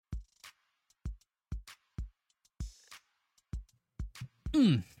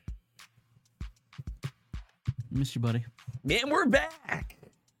Miss you, buddy. Man, we're back.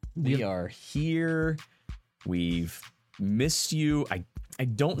 We are here. We've missed you. I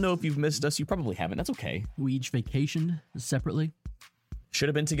don't know if you've missed us. You probably haven't. That's okay. We each vacationed separately. Should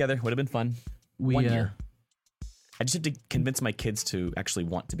have been together. Would have been fun. We, 1 year. I just had to convince my kids to actually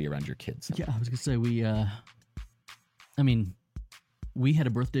want to be around your kids. Yeah, I was going to say, we had a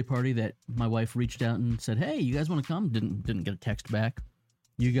birthday party that my wife reached out and said, hey, you guys want to come? Didn't get a text back.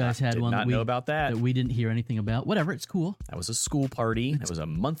 You guys had one that know about that we didn't hear anything about. Whatever, it's cool. That was a school party. It was a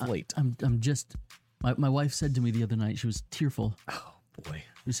month late. My wife said to me the other night, she was tearful. Oh, boy.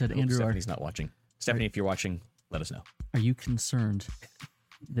 She said, Andrew, Stephanie's not watching. Stephanie, if you're watching, let us know. Are you concerned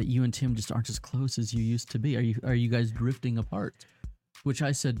that you and Tim just aren't as close as you used to be? Are you guys drifting apart? Which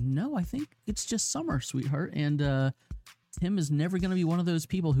I said, no, I think it's just summer, sweetheart. And Tim is never going to be one of those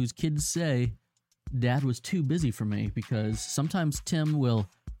people whose kids say, Dad was too busy for me, because sometimes Tim will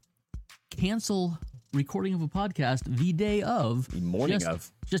cancel recording of a podcast the day of. The morning of.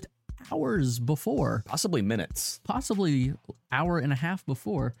 Just hours before. Possibly minutes. Possibly hour and a half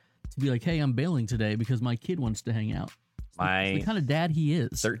before, to be like, hey, I'm bailing today because my kid wants to hang out. My the kind of dad he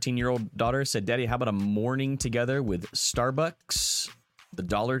is. 13-year-old daughter said, Daddy, how about a morning together with Starbucks, the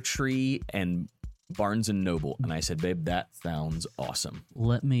Dollar Tree, and Barnes & Noble? And I said, babe, that sounds awesome.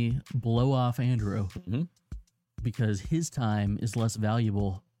 Let me blow off Andrew, because his time is less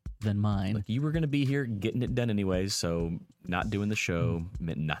valuable than mine. Look, you were going to be here getting it done anyways, so not doing the show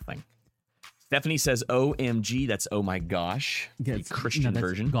meant nothing. Stephanie says, OMG, that's oh my gosh, the Christian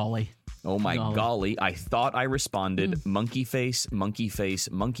version. Golly. Oh my golly, I thought I responded, monkey face, monkey face,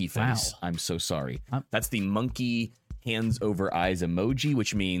 monkey face. Wow. I'm so sorry. That's the monkey hands over eyes emoji,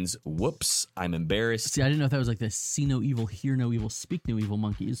 which means, whoops, I'm embarrassed. See, I didn't know if that was like the see no evil, hear no evil, speak no evil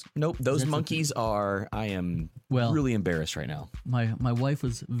monkeys. Nope, those monkeys are, I am really embarrassed right now. My wife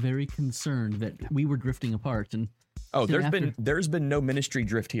was very concerned that we were drifting apart. And there's been no ministry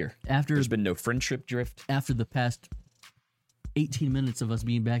drift here. There's been no friendship drift. After the past 18 minutes of us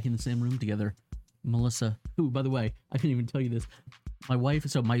being back in the same room together, Melissa, who, by the way, I didn't even tell you this.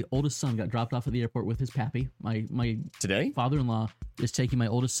 My oldest son got dropped off at the airport with his pappy. My father-in-law is taking my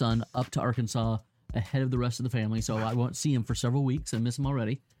oldest son up to Arkansas ahead of the rest of the family, so I won't see him for several weeks. I miss him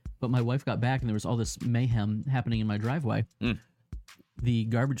already. But my wife got back, and there was all this mayhem happening in my driveway. The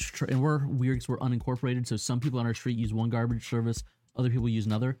garbage and we're weird because we're unincorporated, so some people on our street use one garbage service, other people use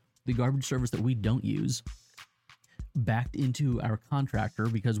another. The garbage service that we don't use backed into our contractor,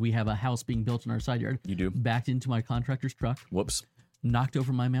 because we have a house being built in our side yard. You do? Backed into my contractor's truck. Whoops. Knocked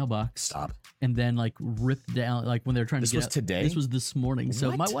over my mailbox. Stop. And then ripped down, when they're trying to get This was today? This was this morning. What?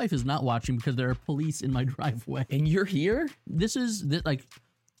 So my wife is not watching because there are police in my driveway. And you're here?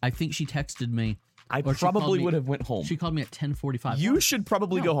 I think she texted me. I probably would have went home. She called me at 10:45. You should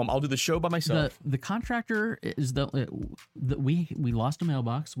probably go home. I'll do the show by myself. The contractor is we lost a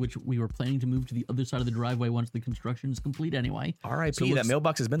mailbox, which we were planning to move to the other side of the driveway once the construction is complete anyway. R.I.P. So that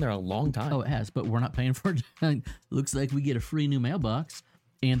mailbox has been there a long time. Oh, it has, but we're not paying for it. Looks like we get a free new mailbox.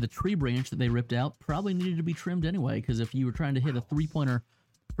 And the tree branch that they ripped out probably needed to be trimmed anyway, because if you were trying to hit a three-pointer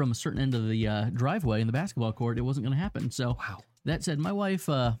from a certain end of the driveway in the basketball court, it wasn't going to happen. So that said, my wife...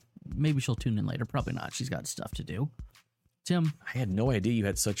 maybe she'll tune in later. Probably not. She's got stuff to do. Tim. I had no idea you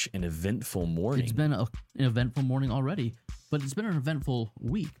had such an eventful morning. It's been an eventful morning already, but it's been an eventful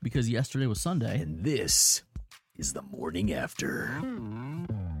week because yesterday was Sunday. And this is the morning after.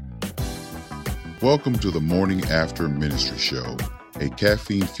 Welcome to the Morning After Ministry Show, a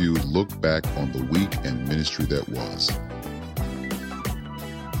caffeine-fueled look back on the week and ministry that was.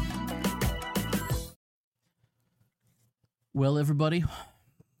 Well, everybody,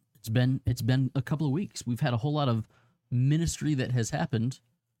 it's been a couple of weeks. We've had a whole lot of ministry that has happened.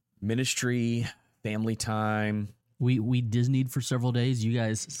 Ministry, family time. We Disney'd for several days. You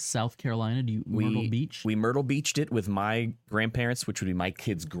guys, South Carolina, Myrtle Beach? We Myrtle Beached it with my grandparents, which would be my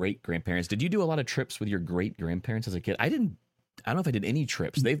kids' great-grandparents. Did you do a lot of trips with your great-grandparents as a kid? I don't know if I did any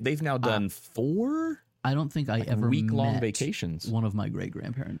trips. They've now done 4? I don't think I ever week-long met vacations. One of my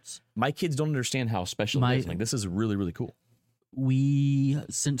great-grandparents. My kids don't understand how special it is. This is really, really cool.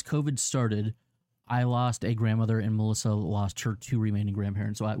 Since COVID started, I lost a grandmother and Melissa lost her 2 remaining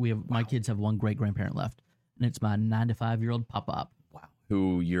grandparents. So my kids have one great grandparent left, and it's my 95-year-old Pop-Pop. Wow.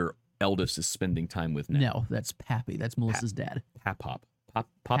 Who your eldest is spending time with now. No, that's Pappy. That's Melissa's dad. Pop-Pop.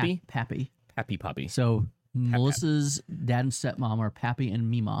 Poppy? Pappy. Poppy. So Melissa's dad and stepmom are Pappy and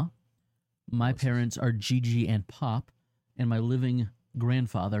Mima. My parents are Gigi and Pop, and my living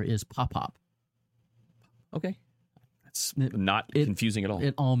grandfather is Pop-Pop. Okay. It's not confusing at all.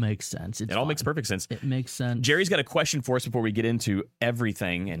 It all makes sense. It all makes perfect sense. It makes sense. Jerry's got a question for us before we get into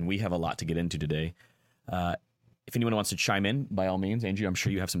everything, and we have a lot to get into today. If anyone wants to chime in, by all means, Andrew, I'm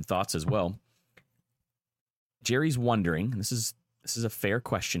sure you have some thoughts as well. Jerry's wondering, and this is a fair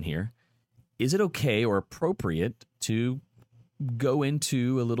question here, is it okay or appropriate to go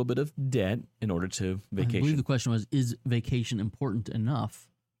into a little bit of debt in order to vacation? I believe the question was, is vacation important enough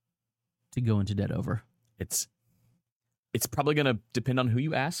to go into debt over? It's probably going to depend on who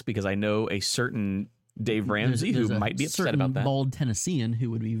you ask, because I know a certain Dave Ramsey who might be upset about that. Bald Tennessean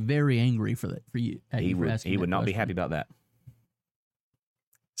who would be very angry for you. He would not be happy about that.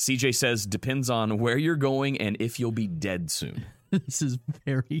 CJ says, depends on where you're going and if you'll be dead soon. This is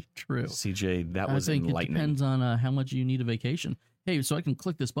very true. CJ, that was enlightening. enlightening. It depends on how much you need a vacation. Hey, so I can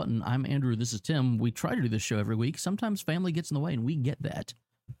click this button. I'm Andrew. This is Tim. We try to do this show every week. Sometimes family gets in the way, and we get that.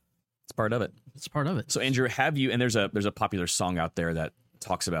 It's part of it. It's part of it. So, Andrew, have you, and there's a popular song out there that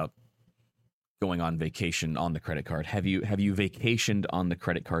talks about going on vacation on the credit card. Have you vacationed on the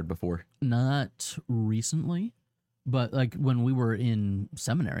credit card before? Not recently, but like when we were in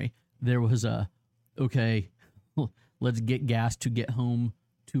seminary, there was let's get gas to get home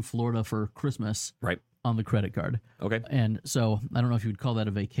to Florida for Christmas, right, on the credit card. Okay. And so I don't know if you would call that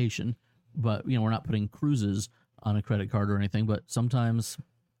a vacation, but we're not putting cruises on a credit card or anything, but sometimes.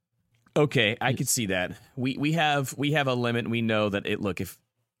 Okay, I could see that. We have a limit. We know that if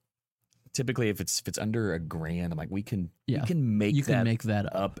it's under $1,000, I'm like, we can make that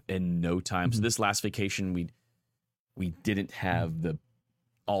up in no time. Mm-hmm. So this last vacation we didn't have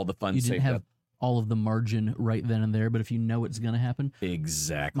all the funds saved up. All of the margin right then and there, but if you know it's going to happen.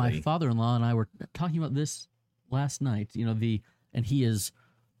 Exactly. My father-in-law and I were talking about this last night, and he is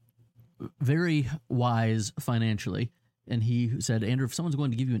very wise financially, and he said, Andrew, if someone's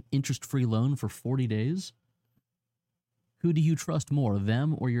going to give you an interest-free loan for 40 days, who do you trust more,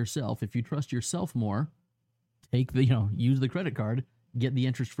 them or yourself? If you trust yourself more, use the credit card, get the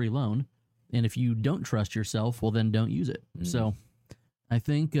interest-free loan, and if you don't trust yourself, well, then don't use it. Mm. So I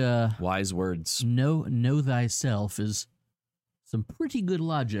think wise words. Know thyself is some pretty good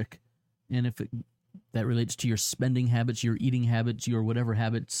logic, and if that relates to your spending habits, your eating habits, your whatever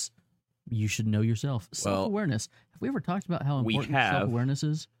habits, you should know yourself. Self-awareness. Have we ever talked about how important self-awareness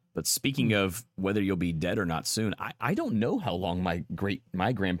is? But speaking of whether you'll be dead or not soon, I don't know how long my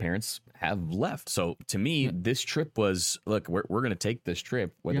grandparents have left. So to me, this trip was, look, we're going to take this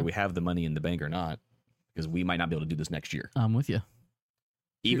trip whether we have the money in the bank or not, because we might not be able to do this next year. I'm with you.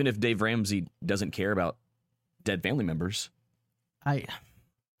 Even if Dave Ramsey doesn't care about dead family members.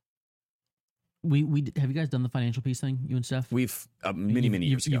 We have you guys done the financial peace thing, you and Steph? We've many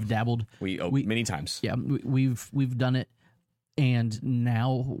years ago. You've dabbled. Many times. Yeah, we've done it, and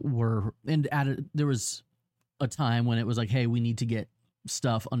now there was a time when it was like, hey, we need to get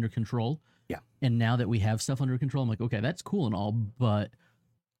stuff under control. Yeah. And now that we have stuff under control, I'm like, okay, that's cool and all, but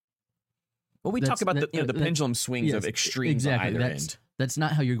we talk about the pendulum swings of extremes on either end. That's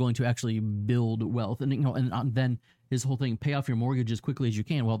not how you're going to actually build wealth. And and then his whole thing, pay off your mortgage as quickly as you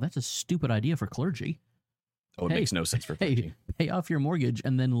can. Well, that's a stupid idea for clergy. Oh, it makes no sense for clergy. Pay off your mortgage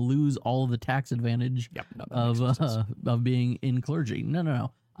and then lose all of the tax advantage of being in clergy.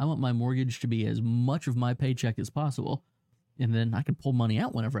 No. I want my mortgage to be as much of my paycheck as possible, and then I can pull money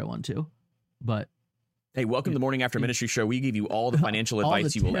out whenever I want to. But hey, welcome to the Morning After Ministry Show. We give you all the financial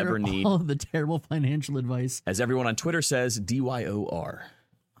advice you will ever need. All of the terrible financial advice. As everyone on Twitter says, DYOR.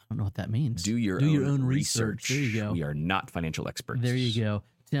 I don't know what that means. Do your own research. There you go. We are not financial experts. There you go.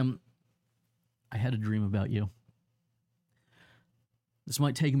 Tim, I had a dream about you. This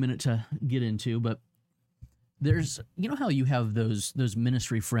might take a minute to get into, but there's, how you have those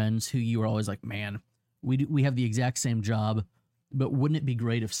ministry friends who you are always like, man, we have the exact same job, but wouldn't it be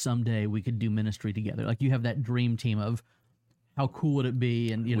great if someday we could do ministry together? Like you have that dream team of how cool would it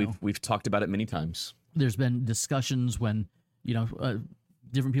be? And we've talked about it many times. There's been discussions when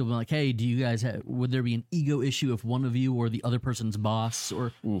different people have been like, hey, do you guys would there be an ego issue if one of you or the other person's boss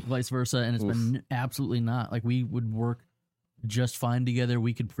or vice versa? And it's been absolutely not. Like we would work just fine together.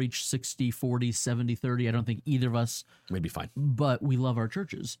 We could preach 60-40, 70-30. I don't think either of us would be fine. But we love our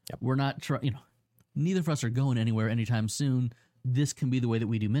churches. Yep. We're not neither of us are going anywhere anytime soon. This can be the way that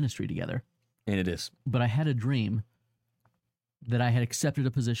we do ministry together. And it is. But I had a dream that I had accepted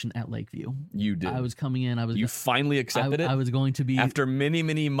a position at Lakeview. You did. I was coming in. You finally accepted it? I was going to be... After many,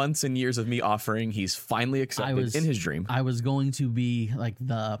 many months and years of me offering, he's finally accepted in his dream. I was going to be like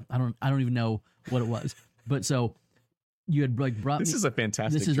I don't even know what it was. But so you had brought me... This is a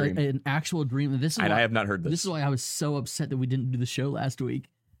fantastic dream. This is an actual dream. I have not heard this. This is why I was so upset that we didn't do the show last week.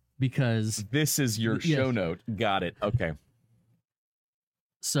 because this is your show note. Got it. Okay.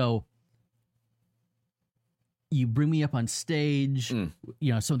 So you bring me up on stage. You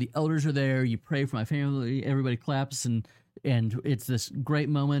know, some of the elders are there. You pray for my family. Everybody claps, and it's this great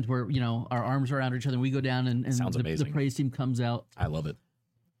moment where, you know, our arms are around each other. And we go down, and the praise team comes out. I love it.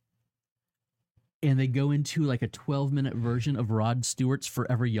 And they go into like a 12-minute version of Rod Stewart's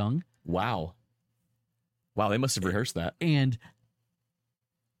Forever Young. Wow, they must have rehearsed that. And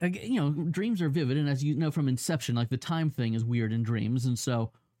you know, dreams are vivid, and as you know from Inception, like the time thing is weird in dreams, and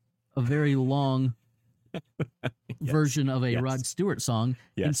so a very long version of a Rod Stewart song.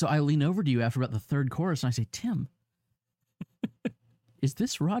 And so I lean over to you after about the third chorus, and I say, Tim, is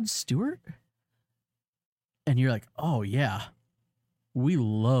this Rod Stewart? And you're like, oh yeah, we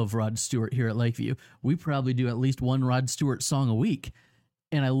love Rod Stewart here at Lakeview. We probably do at least one Rod Stewart song a week.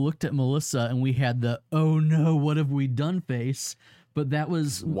 And I looked at Melissa, and we had the, oh no, what have we done face? But that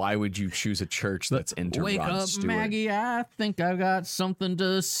was... Why would you choose a church that's into Wake Rod up, Stewart? Maggie, I think I've got something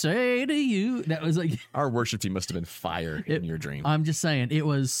to say to you. That was like... Our worship team must have been fire in your dream. I'm just saying, it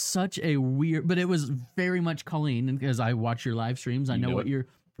was such a weird... But it was very much Colleen, and because I watch your live streams, I know what your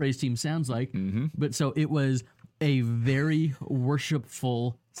praise team sounds like. But so it was a very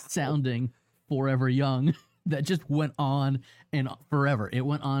worshipful sounding Forever Young that just went on and forever. It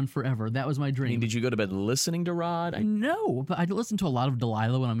went on forever. That was my dream. I mean, did you go to bed listening to Rod? No, but I listen to a lot of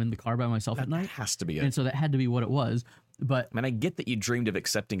Delilah when I'm in the car by myself at night. That has to be it. And so that had to be what it was. But I mean, I get that you dreamed of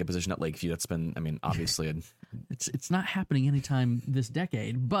accepting a position at Lakeview. That's been, I mean, obviously, it's not happening anytime this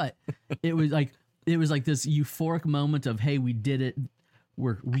decade. But it was like this euphoric moment of, hey, we did it.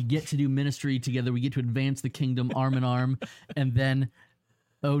 We get to do ministry together. We get to advance the kingdom arm in arm, and then,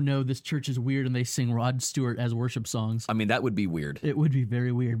 oh no, this church is weird, and they sing Rod Stewart as worship songs. I mean, that would be weird. It would be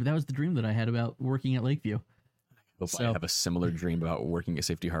very weird, but that was the dream that I had about working at Lakeview. Hope I have a similar dream about working at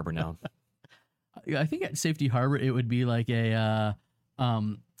Safety Harbor now. I think at Safety Harbor it would be like a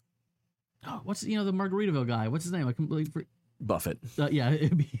what's the Margaritaville guy? What's his name? I completely Buffett. Yeah,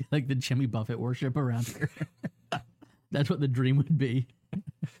 it'd be like the Jimmy Buffett worship around here. That's what the dream would be.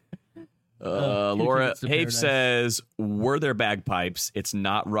 Laura Have says, were there bagpipes? It's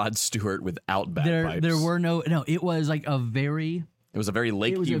not Rod Stewart without bagpipes. There were no, it was like a very... It was a very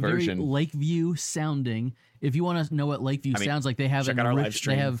Lakeview version. Very Lakeview sounding. If you want to know what Lakeview sounds like, they have check out our live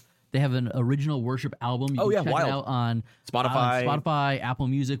stream. They have an original worship album. You can check it out on Spotify, Apple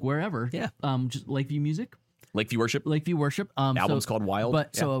Music, wherever. Yeah. Just Lakeview Music. Lakeview Worship. Album's called Wild.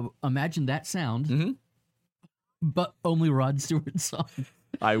 But so imagine that sound, but only Rod Stewart song.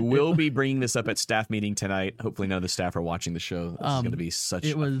 I will be bringing this up at staff meeting tonight. Hopefully none of the staff are watching the show. This is going to be such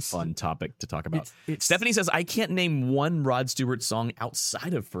a fun topic to talk about. Stephanie says, I can't name one Rod Stewart song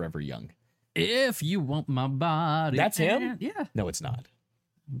outside of Forever Young. If you want my body. That's him? Yeah. No, it's not.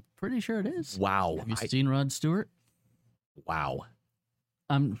 I'm pretty sure it is. Wow. Have you seen Rod Stewart? Wow.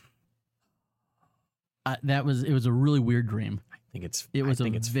 It was a really weird dream. It was a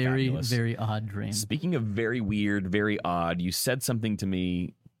very, fabulous. very odd dream. Speaking of very weird, very odd, you said something to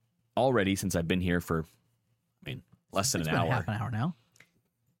me already since I've been here for, less than an hour. Half an hour now.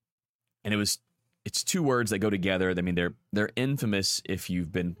 And it's two words that go together. I mean, they're infamous if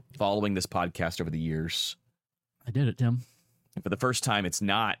you've been following this podcast over the years. I did it, Tim. And for the first time, it's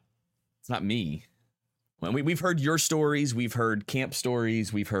not me. Well, we've heard your stories, we've heard camp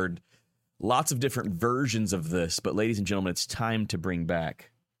stories, we've heard lots of different versions of this, but ladies and gentlemen, it's time to bring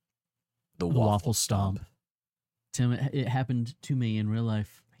back the Waffle Stomp. Tim, it happened to me in real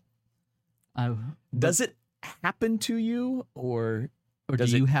life. Does it happen to you, or do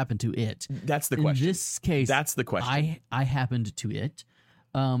you happen to it? That's the question. In this case, that's the question. I happened to it.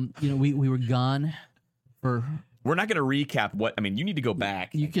 We were gone for... We're not going to recap what... I mean, you need to go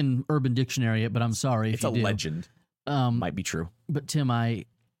back. You can Urban Dictionary it, but I'm sorry if you do. It's a legend. Might be true. But Tim,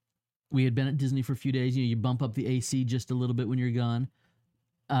 we had been at Disney for a few days. You bump up the AC just a little bit when you're gone.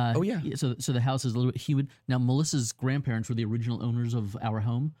 Oh, yeah. So the house is a little bit humid. Now, Melissa's grandparents were the original owners of our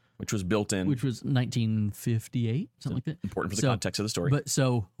home. Which was built in... Which was 1958, something like that. Important for the context of the story. But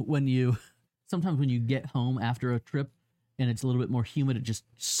so sometimes when you get home after a trip and it's a little bit more humid, it just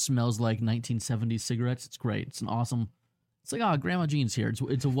smells like 1970s cigarettes. It's great. It's an awesome... It's like, Grandma Jean's here.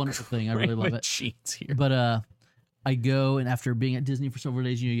 It's a wonderful thing. I really love it. Jean's here. But I go, and after being at Disney for several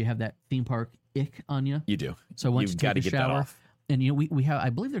days, you have that theme park ick on you. You do. So I went to take a shower. That off. And we have, I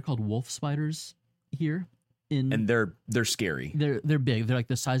believe they're called wolf spiders here. And they're scary. They're big. They're like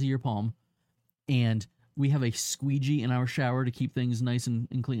the size of your palm. And we have a squeegee in our shower to keep things nice and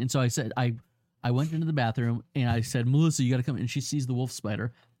clean. And so I said, I went into the bathroom and I said, Melissa, you got to come. And she sees the wolf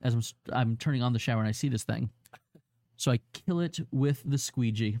spider as I'm turning on the shower, and I see this thing. So I kill it with the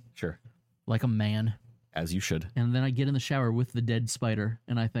squeegee Sure. like a man. As you should. And then I get in the shower with the dead spider,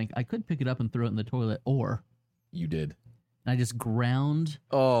 and I think I could pick it up and throw it in the toilet, or You did. I just ground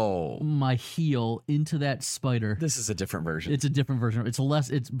Oh, my heel into that spider. this is a different version. It's a different version.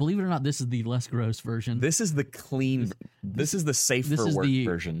 It's believe it or not, this is the less gross version. This is the clean. This is the safe This for is work the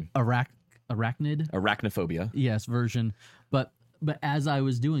version. Arachnid. Arachnophobia. Yes, version. But as I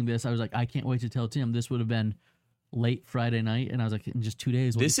was doing this, I was like, I can't wait to tell Tim. This would have been late Friday night, and I was like, in just 2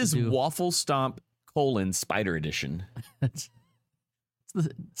 days. This is Waffle Stomp Spider Edition. it's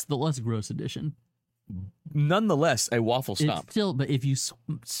the less gross edition. Nonetheless, a waffle stomp. It's still, but if you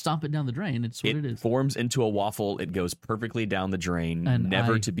stomp it down the drain, it's what it is. Forms into a waffle. It goes perfectly down the drain, And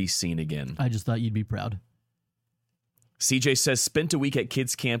never to be seen again. I just thought you'd be proud. CJ says, spent a week at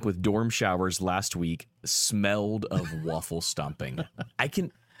kids camp with dorm showers last week. Smelled of waffle stomping. I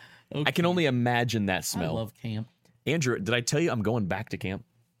can only imagine that smell. I love camp. Andrew, did I tell you I'm going back to camp?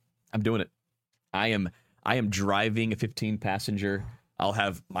 I'm doing it. I am driving a 15-passenger. I'll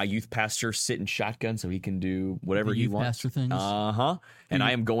have my youth pastor sit in shotgun so he can do whatever he wants. Pastor things. And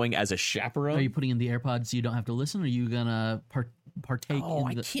I am going as a chaperone. Are you putting in the AirPods so you don't have to listen? Or are you gonna partake? Oh,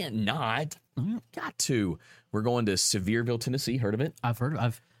 I can't not. Got to. We're going to Sevierville, Tennessee. Heard of it? I've heard.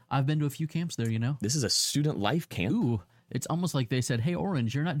 I've been to a few camps there. You know. This is a student life camp. Ooh, it's almost like they said, "Hey,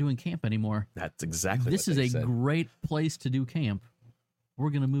 Orange, you're not doing camp anymore." That's exactly. This what they is a said. great place to do camp. We're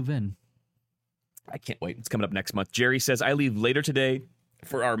gonna move in. I can't wait. It's coming up next month. Jerry says, I leave later today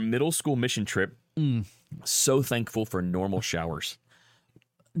for our middle school mission trip. So thankful for normal showers.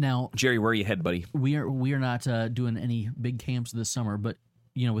 Now, Jerry, where are you headed, buddy? we are not doing any big camps this summer, but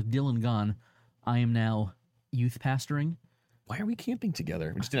with Dylan gone, I am now youth pastoring. Why are we camping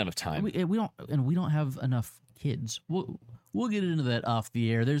together? We just didn't have time. We don't have enough kids. We'll get into that off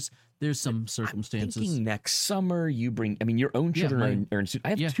the air. There's some circumstances. I'm thinking next summer you bring. I mean, your own children are in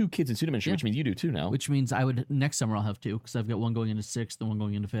student. I have 2 kids in student ministry, which means you do too now. Which means next summer I'll have 2 because I've got one going into 6th and one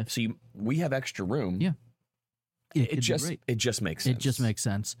going into 5th. So we have extra room. Yeah. It just makes sense. It just makes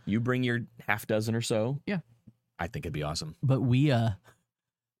sense. You bring your half dozen or so. Yeah. I think it'd be awesome. But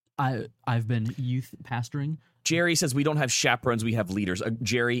I've been youth pastoring. Jerry says we don't have chaperones, we have leaders.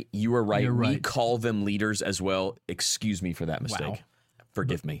 Jerry, you are right. You're right. We call them leaders as well. Excuse me for that mistake. Wow.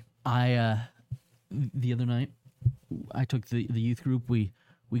 Forgive me. The other night, I took the youth group. We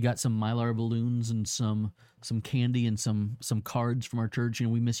got some Mylar balloons and some candy and some cards from our church.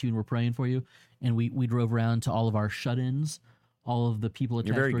 We miss you and we're praying for you. And we drove around to all of our shut-ins, all of the people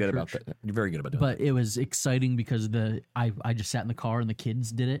attached You're very to our good church. about that. You're very good about doing But it was exciting because I just sat in the car and the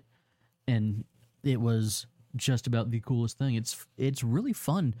kids did it, and it was just about the coolest thing. It's really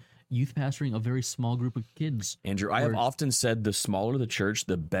fun youth pastoring a very small group of kids. Andrew, I have often said the smaller the church,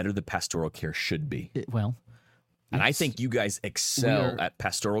 the better the pastoral care should be. And I think you guys excel at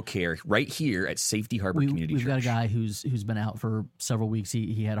pastoral care right here at Safety Harbor Community Church. We've got a guy who's been out for several weeks.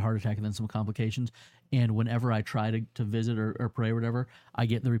 He had a heart attack and then some complications. And whenever I try to visit or pray or whatever, I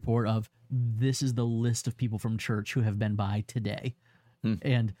get the report of, this is the list of people from church who have been by today.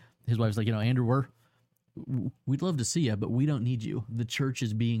 And his wife's like, Andrew, we'd love to see you, but we don't need you. The church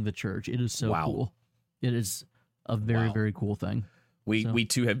is being the church. It is so cool. It is a very, very cool thing. We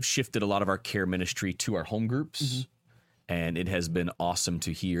too have shifted a lot of our care ministry to our home groups, and it has been awesome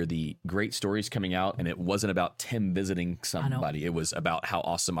to hear the great stories coming out. And it wasn't about Tim visiting somebody; it was about how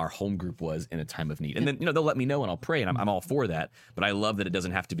awesome our home group was in a time of need. And then they'll let me know, and I'll pray, and I'm all for that. But I love that it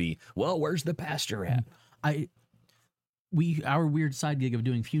doesn't have to be, well, where's the pastor at? Our weird side gig of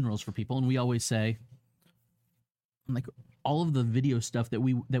doing funerals for people, and we always say, like, all of the video stuff that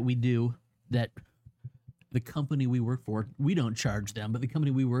we do that. The company we work for, we don't charge them, but the company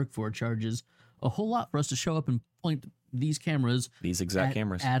we work for charges a whole lot for us to show up and point these cameras,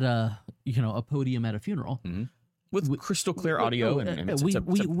 cameras, at a podium at a funeral with crystal clear audio, and it's a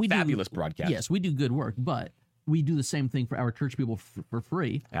fabulous broadcast. Yes, we do good work, but we do the same thing for our church people for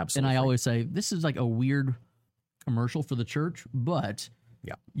free. Absolutely, and I always say this is like a weird commercial for the church, but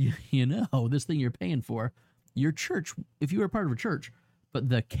this thing you're paying for, your church. If you were a part of a church, but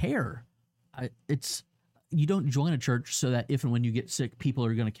the care, you don't join a church so that if and when you get sick, people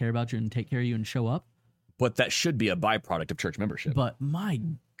are going to care about you and take care of you and show up. But that should be a byproduct of church membership. But my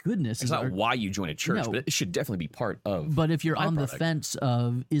goodness. It's not why you join a church, but it should definitely be part of. But if you're on the fence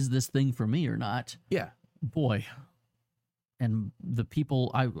of, is this thing for me or not? Yeah. Boy. And the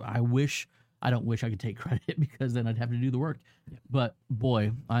people, I don't wish I could take credit because then I'd have to do the work. Yeah. But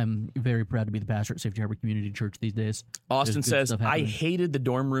boy, I'm very proud to be the pastor at Safety Harbor Community Church these days. Austin says, I hated the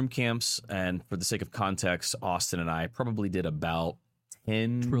dorm room camps. And for the sake of context, Austin and I probably did about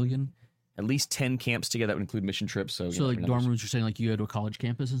 10 trillion. at least 10 camps together. That would include mission trips. So, So like dorm rooms, you're saying like you go to a college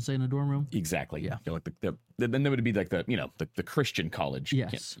campus and stay in a dorm room? Exactly. Yeah. You know, like then there would be like the Christian college.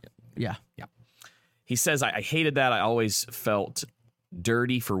 Yes. Yeah. He says, I hated that. I always felt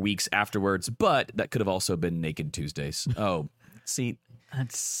dirty for weeks afterwards, but that could have also been Naked Tuesdays. Oh, see,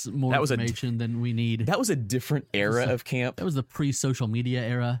 That's more That was information than we need. that was a different era of camp. That was the pre-social media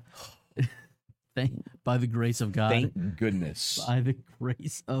era. By the grace of God. Thank goodness. By the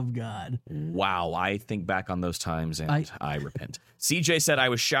grace of God. Wow. I think back on those times and I repent. CJ said, I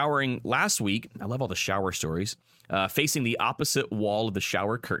was showering last week. I love all the shower stories. Facing the opposite wall of the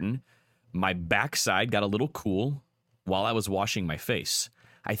shower curtain. My backside got a little cool while I was washing my face.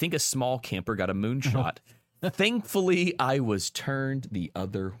 I think a small camper got a moonshot. Thankfully, I was turned the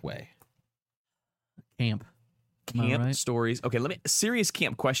other way. Camp. Am I Camp right? stories. Okay, serious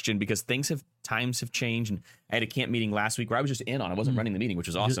camp question, because times have changed, and I had a camp meeting last week where I was just in on. I wasn't running the meeting, which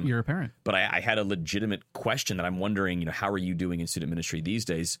was awesome. You're a parent. But I had a legitimate question that I'm wondering, how are you doing in student ministry these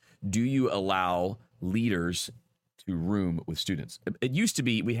days? Do you allow leaders to room with students? It used to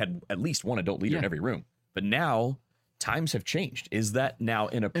be we had at least one adult leader in every room, but now times have changed. Is that now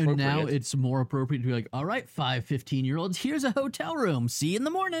inappropriate? And now it's more appropriate to be like, all right, 5 15-year-olds, here's a hotel room. See you in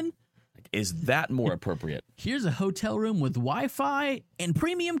the morning. Is that more appropriate? Here's a hotel room with Wi-Fi and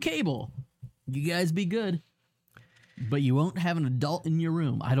premium cable. You guys be good. But you won't have an adult in your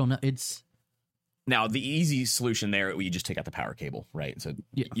room. I don't know. It's Now, the easy solution there, you just take out the power cable, right? So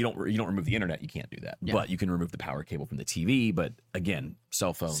you don't remove the internet. You can't do that. Yeah. But you can remove the power cable from the TV. But again,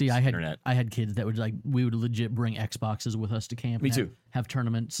 cell phones, See, internet. I had kids that would we would legit bring Xboxes with us to camp. Me and too. Have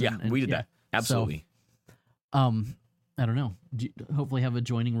tournaments. Yeah, we did that. Absolutely. So, I don't know. Hopefully have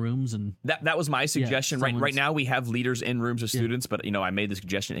adjoining rooms and That was my suggestion. Right now we have leaders in rooms with students, but I made the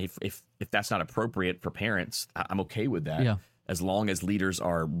suggestion if that's not appropriate for parents, I'm okay with that. Yeah. As long as leaders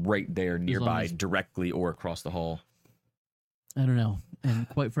are right there nearby, directly or across the hall. I don't know. And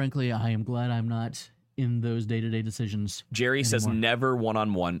quite frankly, I am glad I'm not in those day-to-day decisions. Jerry says anymore. never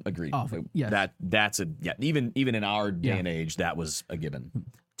one-on-one. Agreed. Oh, yes. That's even in our day and age, that was a given.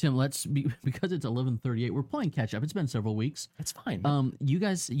 Tim, because it's 11:38. We're playing catch up. It's been several weeks. That's fine. You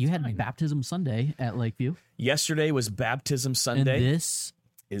had baptism Sunday at Lakeview. Yesterday was baptism Sunday. And this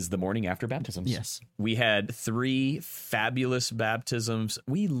is the morning after baptisms. Yes. We had 3 fabulous baptisms.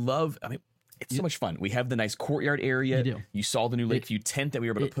 It's so much fun. We have the nice courtyard area. You do. You saw the new Lakeview tent that we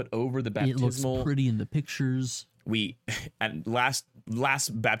were able to put over the baptismal. It looks pretty in the pictures. And last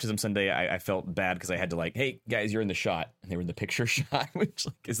baptism Sunday, I felt bad because I had to hey guys, you're in the shot, and they were in the picture shot. Which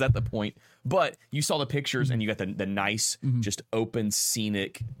is that the point? But you saw the pictures, and you got the nice, just open,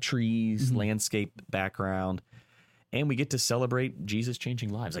 scenic trees, landscape background, and we get to celebrate Jesus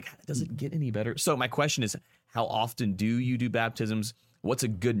changing lives. Does it get any better? So my question is, how often do you do baptisms? What's a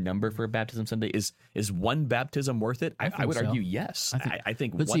good number for a baptism Sunday? Is one baptism worth it? I would argue yes. I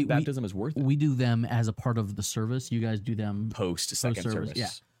think one baptism is worth it. We do them as a part of the service. You guys do them Post second service. Yeah.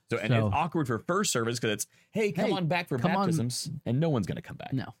 So it's awkward for first service because it's, hey, come on back for baptisms, and no one's going to come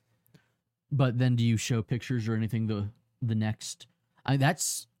back. No. But then do you show pictures or anything the next?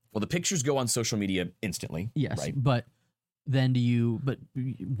 Well, the pictures go on social media instantly. Yes. Right? But then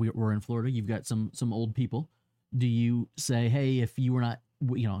we're in Florida. You've got some old people. Do you say, hey, if you were not,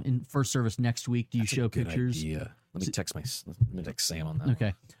 in first service next week, do you show pictures? Yeah. Let me text Sam on that.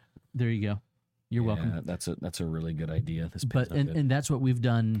 Okay. There you go. You're welcome. That's a really good idea. And that's what we've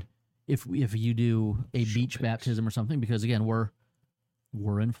done. If you do a beach baptism or something, because again,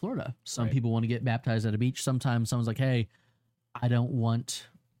 we're in Florida. Some people want to get baptized at a beach. Sometimes someone's like, hey, I don't want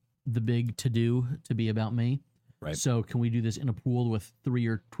the big to-do to be about me. Right. So can we do this in a pool with 3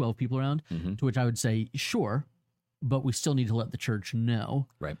 or 12 people around? Mm-hmm. To which I would say, sure, but we still need to let the church know.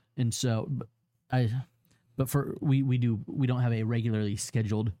 Right. And so we don't have a regularly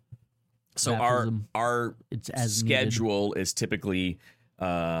scheduled So baptism. our It's as schedule is typically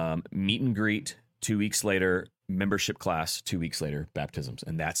meet and greet 2 weeks later, membership class 2 weeks later, baptisms,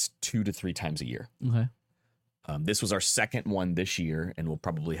 and that's 2 to 3 times a year. Okay. This was our second one this year, and we'll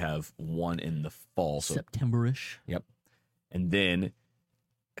probably have one in the fall. So September-ish. Yep. And then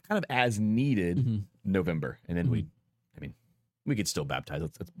kind of as needed November. And then we could still baptize.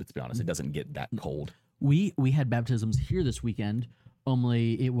 Let's be honest. It doesn't get that cold. We had baptisms here this weekend,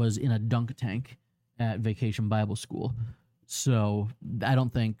 only it was in a dunk tank at Vacation Bible School. So I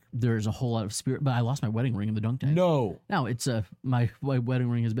don't think there's a whole lot of spirit, but I lost my wedding ring in the dunk tank. No, it's my wedding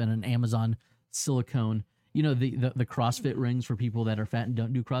ring has been an Amazon silicone. The CrossFit rings for people that are fat and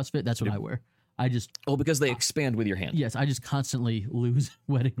don't do CrossFit. That's what I wear. I just because they expand with your hand. yes, I just constantly lose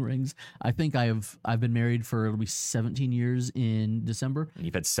wedding rings. I think I've been married for it'll be 17 years in December. And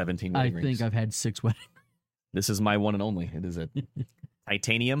you've had 17 I wedding rings. think I've had 6 weddings. This is my one and only. It is a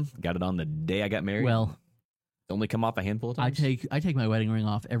titanium. Got it on the day I got married. Well, it's only come off a handful of times. I take my wedding ring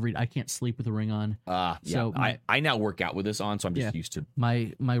off I can't sleep with the ring on. So my- I now work out with this on, so I'm just used to.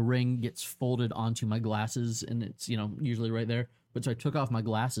 My ring gets folded onto my glasses, and it's usually right there. But so I took off my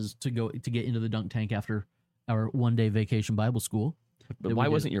glasses to get into the dunk tank after our 1-day vacation Bible school. But why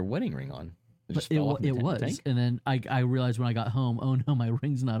wasn't your wedding ring on? But it was, and then I realized when I got home, oh no, my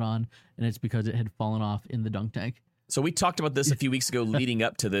ring's not on, and it's because it had fallen off in the dunk tank. So we talked about this a few weeks ago, leading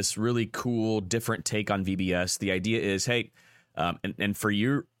up to this really cool, different take on VBS. The idea is, hey, and for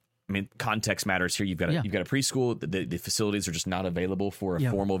you, I mean, context matters here. You've got a preschool. The facilities are just not available for a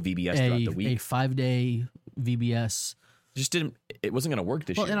formal VBS throughout the week. A 5-day VBS just didn't. It wasn't going to work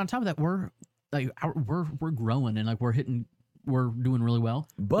this year. And on top of that, we're growing and we're doing really well.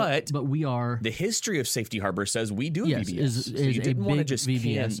 But we are. The history of Safety Harbor says we do a VBS. Is you didn't want to just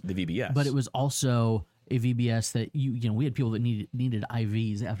VBS, can the VBS. But it was also a VBS that we had people that needed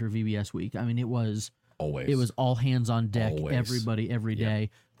IVs after VBS week. I mean, it was all hands on deck, everybody every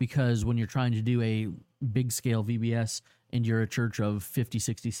day, because when you're trying to do a big scale VBS and you're a church of 50,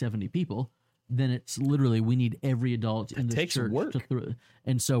 60, 70 people, then it's literally we need every adult in this church work.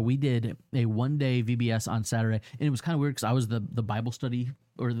 And so we did a 1-day VBS on Saturday, and it was kind of weird because I was the Bible study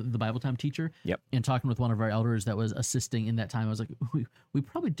or the Bible time teacher. Yep. And talking with one of our elders that was assisting in that time, I was like, we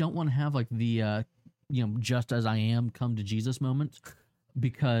probably don't want to have like the just as I am, come to Jesus moment,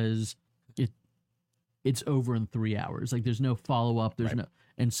 because it's over in 3 hours. Like there's no follow up. There's no,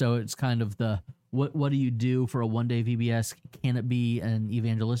 and so it's kind of the what do you do for a 1-day VBS? Can it be an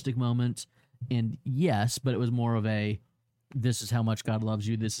evangelistic moment? And yes, but it was more of a this is how much God loves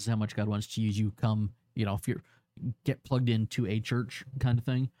you. This is how much God wants to use you. Come, if you get plugged into a church kind of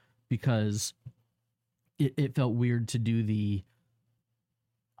thing, because it felt weird to do the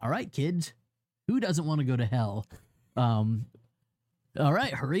all right, kids. Who doesn't want to go to hell? All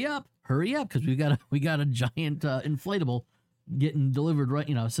right, hurry up, because we got a giant inflatable getting delivered right.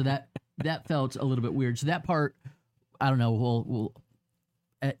 So that felt a little bit weird. So that part, I don't know. We'll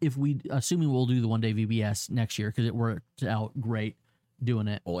assuming we'll do the 1-day VBS next year because it worked out great doing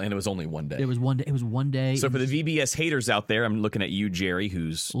it. Well, and it was only 1 day. It was 1 day. It was 1 day. So for the VBS haters out there, I'm looking at you, Jerry,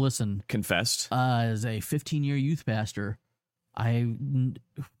 who's confessed. As a 15-year youth pastor, I'm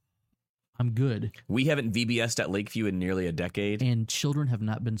good. We haven't VBS'd at Lakeview in nearly a decade. And children have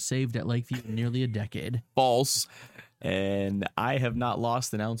not been saved at Lakeview in nearly a decade. False. And I have not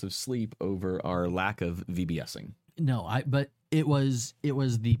lost an ounce of sleep over our lack of VBSing. No, but it was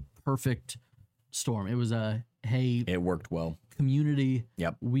the perfect storm. It was it worked well. Community.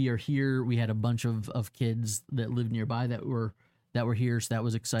 Yep. We are here. We had a bunch of kids that lived nearby that were here, so that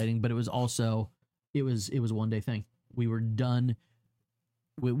was exciting. But it was also it was a 1-day thing. We were done.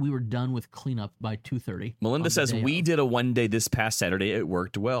 We were done with cleanup by 2:30. Melinda says we did a 1-day this past Saturday. It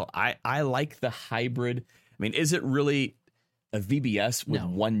worked well. I like the hybrid. I mean, is it really a VBS with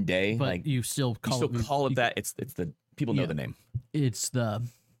 1 day? But like you still call it that. It's the people know the name. It's the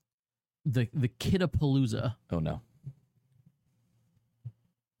Kiddapalooza. Oh no.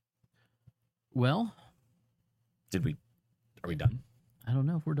 Well, are we done? I don't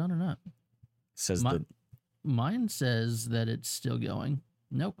know if we're done or not. Mine says that it's still going.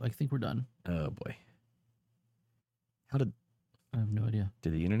 Nope, I think we're done. Oh boy. I have no idea.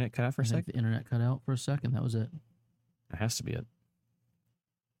 Did the internet cut out for a second? The internet cut out for a second. That was it. That has to be it.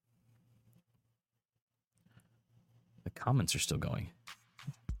 The comments are still going.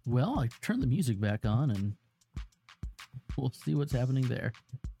 Well, I turned the music back on and we'll see what's happening there.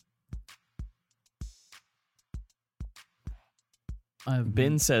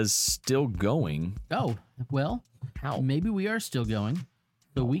 Ben says still going. Oh, well, how? Maybe we are still going,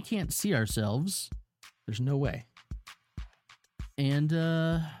 but we can't see ourselves. There's no way. And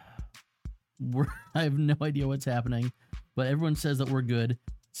I have no idea what's happening, but everyone says that we're good.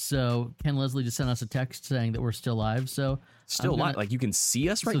 So Ken Leslie just sent us a text saying that we're still live. So still live, like you can see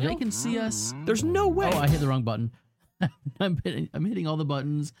us right now. So they can see us. There's no way. Oh, I hit the wrong button. I'm hitting all the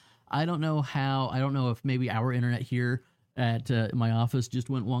buttons. I don't know how. I don't know if maybe our internet here at my office just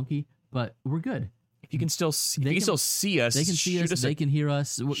went wonky, but we're good. If you can still see, still see us. They can see us. They can hear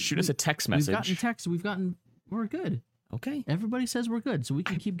us. Shoot us a text message. We've gotten texts. We're good. Okay. Everybody says we're good, so we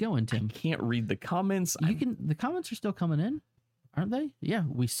can keep going, Tim. I can't read the comments. The comments are still coming in, aren't they? Yeah,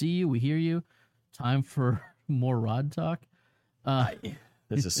 we see you, we hear you. Time for more Rod talk.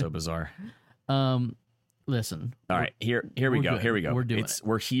 This is so bizarre. Let's Listen. All right, here we go. Good. Here we go. We're doing it.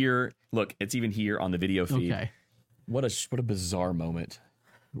 We're here. Look, it's even here on the video feed. Okay. What a bizarre moment.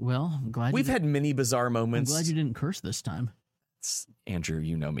 Well, I'm glad We've had many bizarre I'm moments. glad you didn't curse this time. Andrew,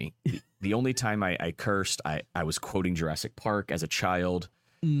 you know me. The only time I cursed, I was quoting Jurassic Park as a child.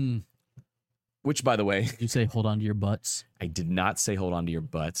 Which, by the way, You say hold on to your butts. I did not say hold on to your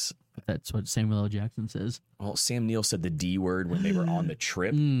butts. That's what Samuel L. Jackson says. Well, Sam Neill said the D word when they were on the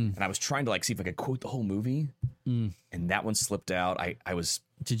trip. And I was trying to see if I could quote the whole movie. And that one slipped out. I was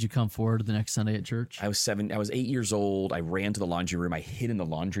Did you come forward the next Sunday at church? I was 8 years old. I ran to the laundry room. I hid in the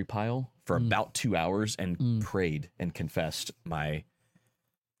laundry pile for about 2 hours and prayed and confessed my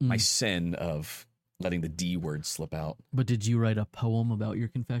sin of letting the D word slip out. But did you write a poem about your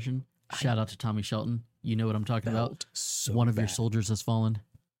confession? Shout out to Tommy Shelton. You know what I'm talking about. So One of your bad. soldiers has fallen.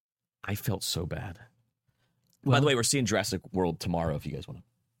 I felt so bad. Well, By the way, we're seeing Jurassic World tomorrow if you guys want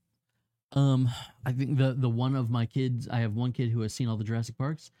to. I think the one of my kids, I have one kid who has seen all the Jurassic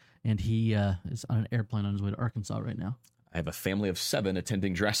Parks, and he is on an airplane on his way to Arkansas right now. I have a family of 7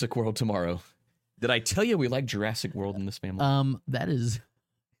 attending Jurassic World tomorrow. Did I tell you we like Jurassic World in this family? That is,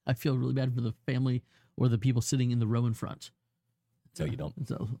 I feel really bad for the family or the people sitting in the row in front. No, you don't.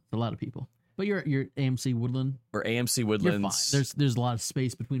 It's a lot of people. But you're AMC Woodland. We're AMC You're Woodlands. fine. There's a lot of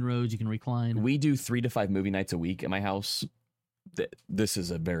space between rows. You can recline. We do 3 to 5 movie nights a week at my house. This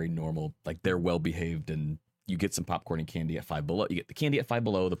is a very normal, they're well behaved, and you get some popcorn and candy at Five Below. You get the candy at Five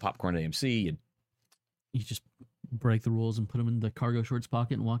Below, the popcorn at AMC. You just break the rules and put them in the cargo shorts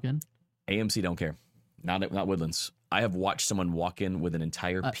pocket and walk in. AMC don't care. Not Woodlands. I have watched someone walk in with an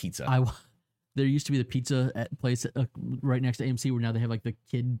entire pizza. There used to be the pizza place right next to AMC where now they have the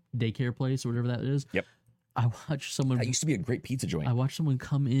kid daycare place or whatever that is. Yep. I watched someone. That used to be a great pizza joint. I watched someone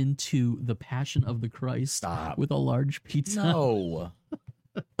come into the Passion of the Christ Stop. with a large pizza. No.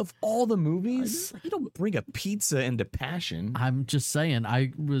 Of all the movies, you don't bring a pizza into Passion. I'm just saying.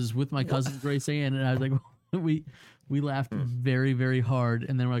 I was with my cousin Grace Ann, and I was like, we laughed very, very hard,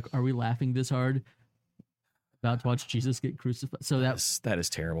 and then we're like, are we laughing this hard? About to watch Jesus get crucified. So that is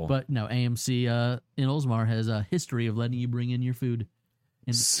terrible. But no, AMC in Oldsmar has a history of letting you bring in your food.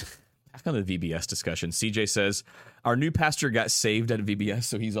 And back on the VBS discussion, CJ says, our new pastor got saved at VBS,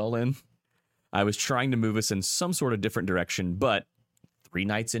 so he's all in. I was trying to move us in some sort of different direction, but 3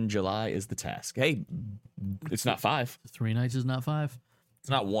 nights in July is the task. Hey, it's not 5. 3 nights is not 5. It's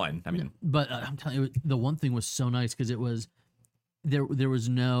not 1. I mean, but I'm telling you, the one thing was so nice because it was there was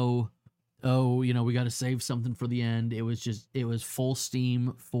no, we got to save something for the end. It was full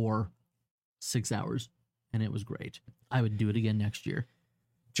steam for 6 hours, and it was great. I would do it again next year.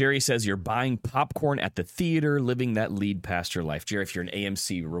 Jerry says you're buying popcorn at the theater, living that lead pastor life. Jerry, if you're an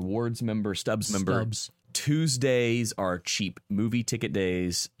AMC Rewards member, Stubbs member, Tuesdays are cheap movie ticket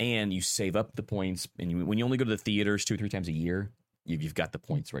days, and you save up the points. And when you only go to the theaters 2 or 3 times a year, you've got the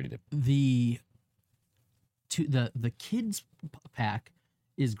points ready to. The kids pack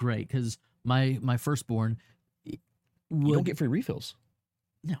is great because my firstborn, You don't get free refills.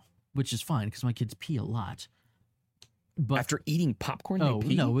 No, which is fine because my kids pee a lot. But after eating popcorn, they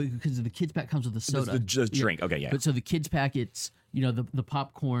pee? No, because the kids pack comes with a soda. Just drink. Okay, yeah. But so the kids pack, it's the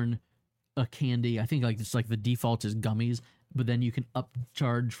popcorn, a candy. I think it's the default is gummies, but then you can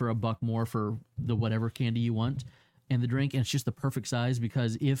upcharge for $1 more for the whatever candy you want, and the drink, and it's just the perfect size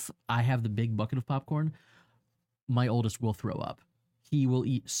because if I have the big bucket of popcorn, my oldest will throw up. He will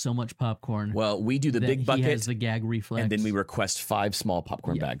eat so much popcorn. Well, we do the big bucket. He has the gag reflex. And then we request 5 small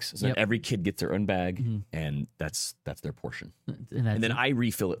popcorn bags. So every kid gets their own bag, and that's their portion. And then I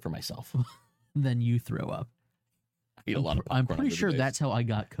refill it for myself. Then you throw up. I eat a lot of popcorn. I'm pretty sure that's how I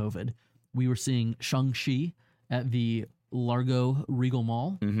got COVID. We were seeing Shang-Chi at the Largo Regal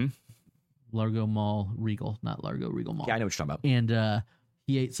Mall. Mm-hmm. Largo Mall Regal, not Largo Regal Mall. Yeah, I know what you're talking about. And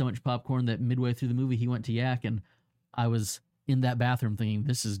he ate so much popcorn that midway through the movie, he went to yak, and I was in that bathroom thinking,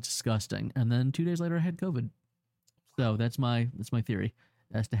 this is disgusting. And then 2 days later, I had COVID. So that's my theory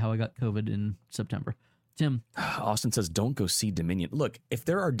as to how I got COVID in September. Tim. Austin says, don't go see Dominion. Look, if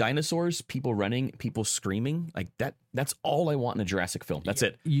there are dinosaurs, people running, people screaming, that's all I want in a Jurassic film. That's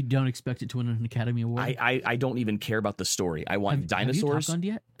it. You don't expect it to win an Academy Award? I don't even care about the story. I want dinosaurs, have you Top Gunned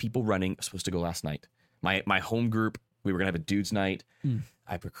yet? People running. I was supposed to go last night. My home group, we were going to have a dude's night.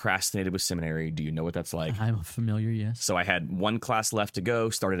 I procrastinated with seminary. Do you know what that's like? I'm familiar, yes. So I had 1 class left to go,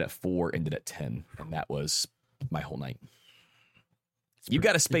 started at 4, ended at 10. And that was my whole night. You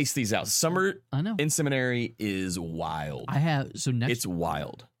got to space these out. Summer in seminary is wild. It's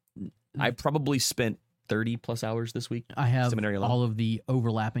wild. I probably spent 30 plus hours this week. I have seminary alone. All of the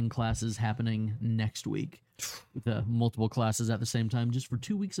overlapping classes happening next week. The multiple classes at the same time just for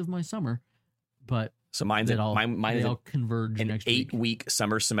 2 weeks of my summer. But So mine is all converge an next week. 8-week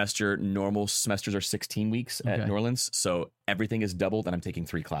summer semester. Normal semesters are 16 weeks at New Orleans. So everything is doubled, and I'm taking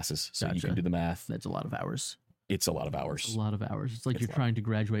 3 classes. So you can do the math. That's a lot of hours. It's a lot of hours. A lot of hours. It's like you're trying to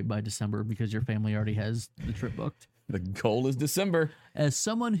graduate by December because your family already has the trip booked. The goal is December. As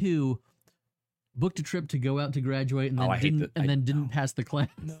someone who booked a trip to go out to graduate and then didn't pass the class.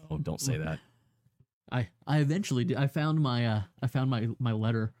 No, don't say that. I eventually did. I found my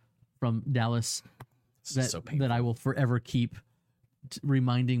letter from Dallas that I will forever keep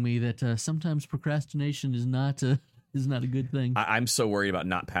reminding me that sometimes procrastination is not a good thing. I'm so worried about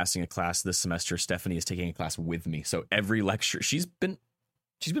not passing a class this semester. Stephanie is taking a class with me, so every lecture she's been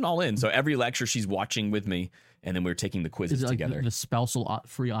all in. So every lecture she's watching with me, and then we're taking the quizzes together. The spousal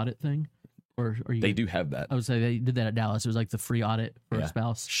free audit thing, or they do have that. I would say they did that at Dallas. It was like the free audit for a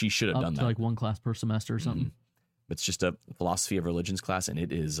spouse. She should have done that. Like 1 class per semester or something. Mm-hmm. It's just a philosophy of religions class, and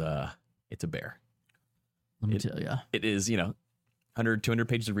it is it's a bear. Let me tell you, it is 100, 200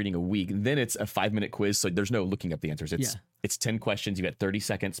 pages of reading a week. Then it's a 5-minute quiz, so there's no looking up the answers. It's 10 questions. You got 30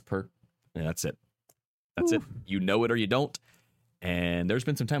 seconds per, and that's it. That's it. You know it or you don't. And there's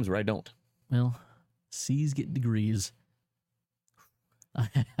been some times where I don't. Well, C's get degrees. I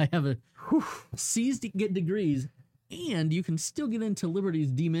have a C's to get degrees, and you can still get into Liberty's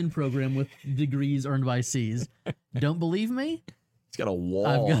D-Min program with degrees earned by C's. Don't believe me? He's got a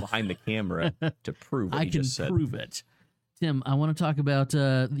wall behind the camera to prove what he just said. I can prove it. Tim, I want to talk about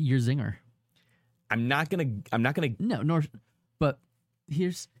your zinger. I'm not gonna. No, but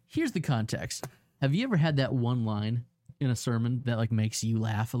here's the context. Have you ever had that one line in a sermon that like makes you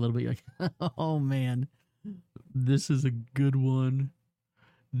laugh a little bit? You're like, oh man, this is a good one.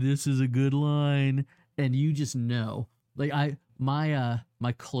 This is a good line, and you just know. Like my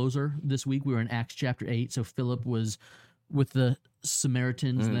closer this week, we were in Acts chapter 8. So Philip was with the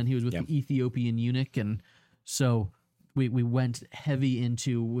Samaritans, and then he was with the Ethiopian eunuch, and so we went heavy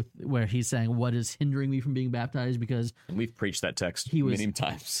into where he's saying, what is hindering me from being baptized? Because we've preached that text many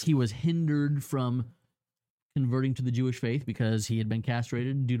times. He was hindered from converting to the Jewish faith because he had been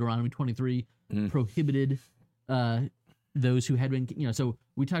castrated. Deuteronomy 23 prohibited those who had been, so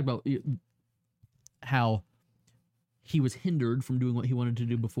we talked about how he was hindered from doing what he wanted to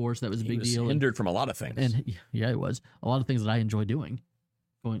do before, so that was a big deal. Hindered from a lot of things. And yeah, it was. A lot of things that I enjoy doing.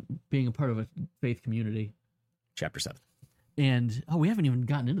 Being a part of a faith community. Chapter 7. And, we haven't even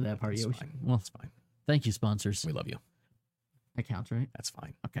gotten into that part yet. Well, it's fine. Thank you, sponsors. We love you. That counts, right? That's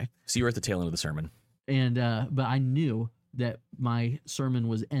fine. Okay. So you were at the tail end of the sermon. And, but I knew that my sermon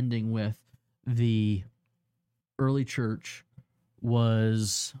was ending with the early church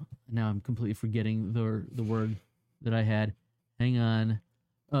was, now I'm completely forgetting the word that I had. Hang on.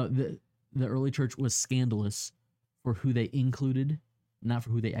 The early church was scandalous for who they included, not for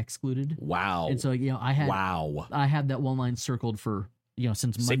who they excluded. Wow. And so, I had that one line circled for, since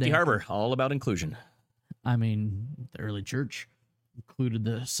Monday. Safety Harbor, all about inclusion. I mean, the early church included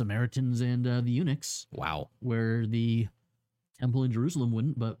the Samaritans and the eunuchs. Wow. Where the temple in Jerusalem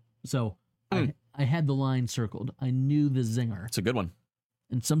wouldn't, but so I had the line circled. I knew the zinger. It's a good one.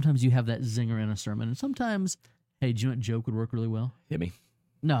 And sometimes you have that zinger in a sermon, and sometimes, hey, do you know what joke would work really well? Hit me.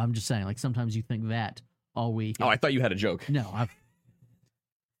 No, I'm just saying, like, sometimes you think that all week. Oh, I thought you had a joke. No,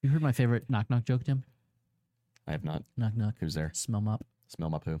 you heard my favorite knock-knock joke, Tim? I have not. Knock-knock. Who's there? Smell mop. Smell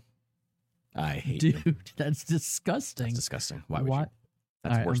mop who? I hate Dude, you. That's disgusting. That's disgusting. Why would you?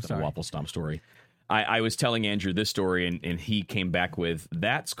 That's right, worse than a Waffle Stomp story. I was telling Andrew this story, and he came back with,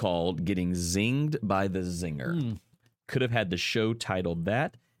 that's called getting zinged by the zinger. Could have had the show titled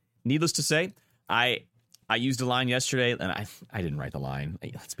that. Needless to say, I used a line yesterday, and I didn't write the line.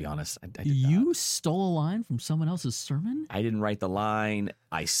 Let's be honest. I did you not. Stole a line from someone else's sermon? I didn't write the line.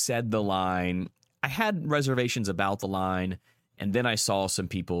 I said the line. I had reservations about the line, and then I saw some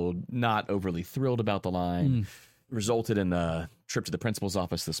people not overly thrilled about the line. Resulted in a trip to the principal's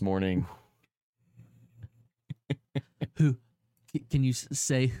office this morning. Who? Can you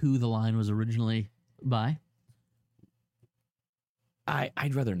say who the line was originally by?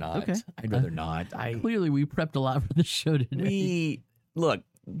 I'd rather not. Okay. I'd rather not. Clearly, we prepped a lot for the show today. Look,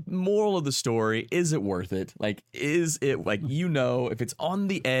 moral of the story, is it worth it? Like, is it, like, if it's on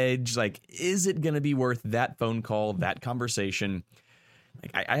the edge, like, is it going to be worth that phone call, that conversation?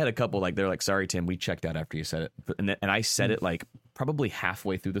 Like, I had a couple, like, they're like, sorry, Tim, we checked out after you said it. And I said it, like, probably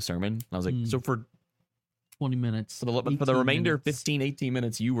halfway through the sermon. And I was like, so for 20 minutes. For the remainder, 15, 18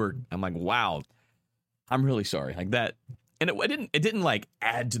 minutes, I'm like, wow, I'm really sorry. Like that. And it didn't like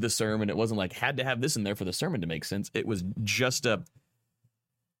add to the sermon. It wasn't like had to have this in there for the sermon to make sense. It was just it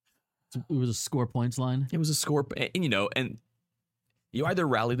was a score points line. It was a score, and you either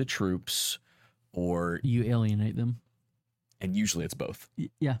rally the troops or You alienate them. and usually it's both.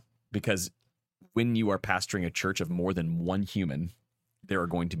 Yeah. Because when you are pastoring a church of more than one human, there are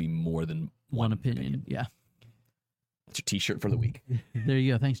going to be more than One opinion. Yeah. That's your t-shirt for the week. There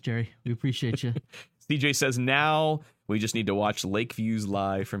you go. Thanks, Jerry. We appreciate you. CJ says, now we just need to watch Lakeviews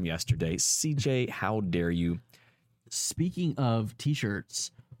live from yesterday. CJ, how dare you? Speaking of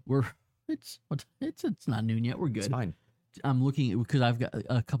t-shirts, it's not noon yet. We're good. It's fine. I'm looking because I've got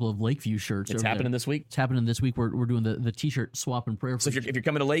a couple of Lakeview shirts. It's over happening there. this week. It's happening this week. We're doing the t-shirt swap and prayer. So if you're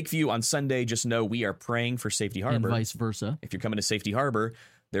coming to Lakeview on Sunday, just know we are praying for Safety Harbor. And vice versa. If you're coming to Safety Harbor,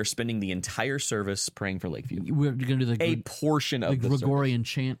 they're spending the entire service praying for Lakeview. We're going to do A portion of the Gregorian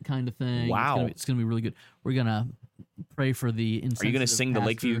chant kind of thing. Wow. It's going to be really good. We're going to pray for the insensitive Are you going to sing the pastor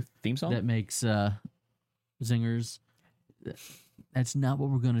Lakeview theme song? that makes zingers. That's not what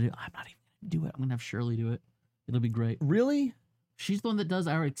we're going to do. I'm not even going to do it. I'm going to have Shirley do it. It'll be great. Really? She's the one that does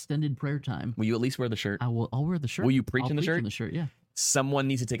our extended prayer time. Will you at least wear the shirt? I'll wear the shirt. Will you preach in the shirt? In the shirt, yeah. Someone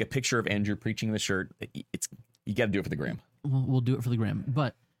needs to take a picture of Andrew preaching the shirt. You got to do it for the gram. We'll do it for the gram.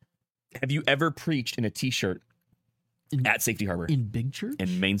 But have you ever preached in a t-shirt at Safety Harbor? In big church?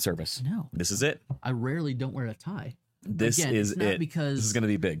 In main service? No. This is it. I rarely don't wear a tie. This Again, is it's not it. because this is going to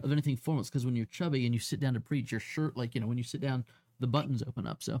be big. of anything formal. It's because when you're chubby and you sit down to preach, your shirt, when you sit down, the buttons open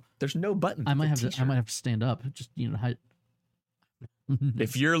up. So there's no button. I might have to stand up. Just hide.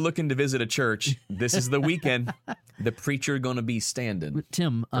 If you're looking to visit a church, this is the weekend. The preacher going to be standing. But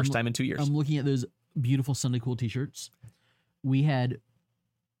Tim, first time in 2 years. I'm looking at those beautiful Sunday Cool t-shirts. We had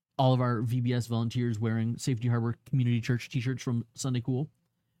all of our VBS volunteers wearing Safety Harbor Community Church t-shirts from Sunday Cool,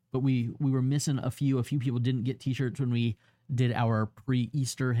 but we were missing a few. A few people didn't get t-shirts when we did our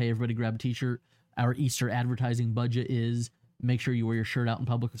pre-Easter. Hey, everybody, grab a t-shirt. Our Easter advertising budget is make sure you wear your shirt out in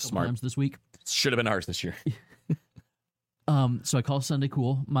public a couple times this week. Should have been ours this year. So I call Sunday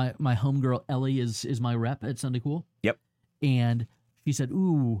Cool. My homegirl Ellie is my rep at Sunday Cool. Yep. And she said,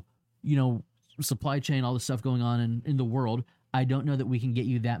 "Ooh, supply chain, all this stuff going on in the world. I don't know that we can get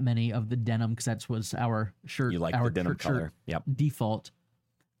you that many of the denim because that was our shirt. You like our the denim color? Yep. Default."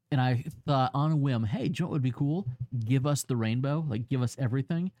 And I thought on a whim, hey, do you know what would be cool? Give us the rainbow, give us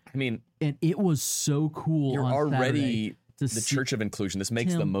everything. I mean, and it was so cool. You're on already Saturday the Church of Inclusion. This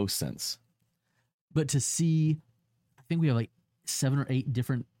makes the most sense. But to see, I think we have 7 or 8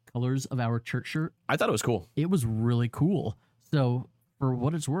 different colors of our church shirt. I thought it was cool. It was really cool. So for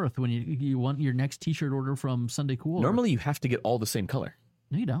what it's worth, when you want your next t-shirt order from Sunday Cool. Normally you have to get all the same color.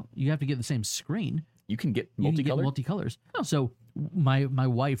 No, you don't. You have to get the same screen. You can get multicolored. Oh. So my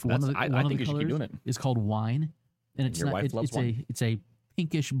wife, one of the you should keep doing colors it. is called wine, and it's Your not. wife loves wine. It's a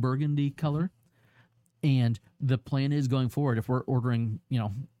pinkish burgundy color, and the plan is going forward. If we're ordering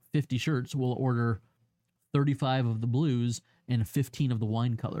 50 shirts, we'll order 35 of the blues and 15 of the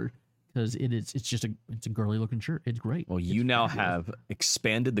wine color because it's a girly looking shirt. It's great. Well, you now have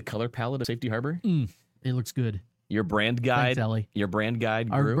expanded the color palette of Safety Harbor. It looks good. Your brand guide, Thanks, Ellie. Your brand guide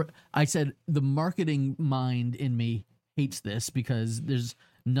grew. I said the marketing mind in me hates this because there's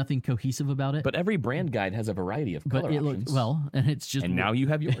nothing cohesive about it. But every brand guide has a variety of color options. And it's just and now you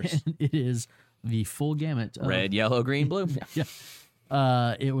have yours. It is the full gamut. Red, yellow, green, blue. Yeah.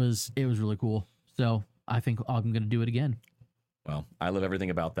 It was really cool. So I think I'm going to do it again. Well, I love everything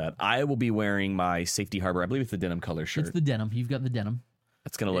about that. I will be wearing my Safety Harbor. I believe it's the denim color shirt. It's the denim. You've got the denim.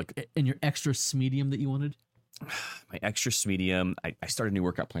 That's going to look. And your extra medium that you wanted. My extra medium. I started a new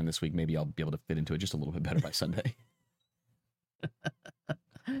workout plan this week. Maybe I'll be able to fit into it just a little bit better by Sunday.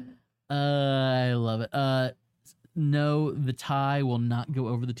 I love it. No, the tie will not go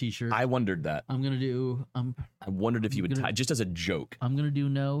over the t-shirt. I wondered that. I'm gonna do. I wondered if you would tie, just as a joke. I'm gonna do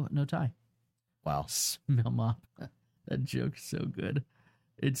no tie. Wow. Smell mop. That joke's so good.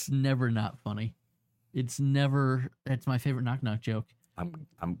 It's never not funny. It's my favorite knock knock joke.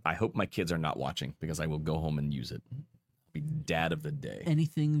 I hope my kids are not watching because I will go home and use it. Be dad of the day.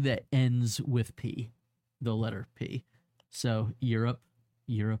 Anything that ends with P, the letter P. So Europe,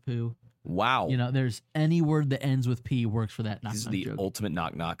 Europe-oo. Wow. There's any word that ends with P works for that knock knock This is the joke. ultimate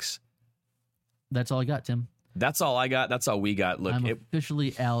knock knocks. That's all I got, Tim. That's all I got. That's all we got. Look, I'm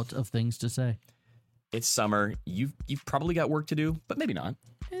officially out of things to say. It's summer. You've probably got work to do, but maybe not.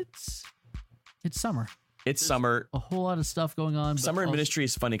 It's summer. It's summer. A whole lot of stuff going on. Summer in ministry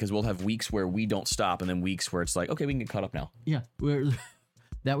is funny because we'll have weeks where we don't stop and then weeks where it's like, okay, we can get caught up now. Yeah.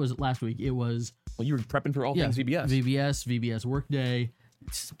 That was last week. It was... Well, you were prepping for all things VBS. VBS Workday.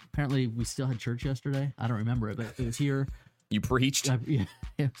 Apparently, we still had church yesterday. I don't remember it, but it was here. You preached?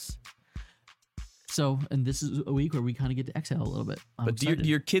 Yes. So, and this is a week where we kind of get to exhale a little bit. But do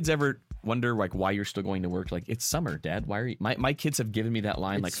your kids ever... wonder like why you're still going to work. Like, it's summer, Dad. Why are you? My kids have given me that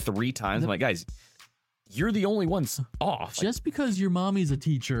line like 3 times. I'm like, guys, you're the only ones off. Just because your mommy's a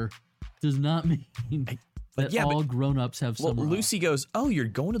teacher does not mean that all grown-ups have summer. Well, Lucy goes, "Oh, you're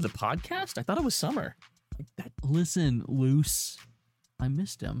going to the podcast? I thought it was summer." Listen, Luce, I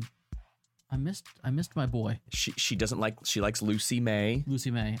missed him. I missed my boy. She doesn't like. She likes Lucy May.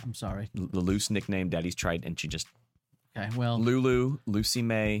 Lucy May. I'm sorry. The loose nickname Daddy's tried, and she just okay. Well, Lulu, Lucy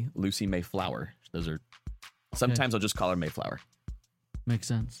Mayflower. Those are. Sometimes I'll just call her Mayflower. Makes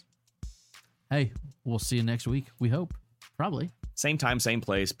sense. Hey, we'll see you next week. We hope. Probably. Same time, same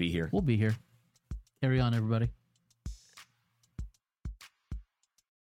place. Be here. We'll be here. Carry on, everybody.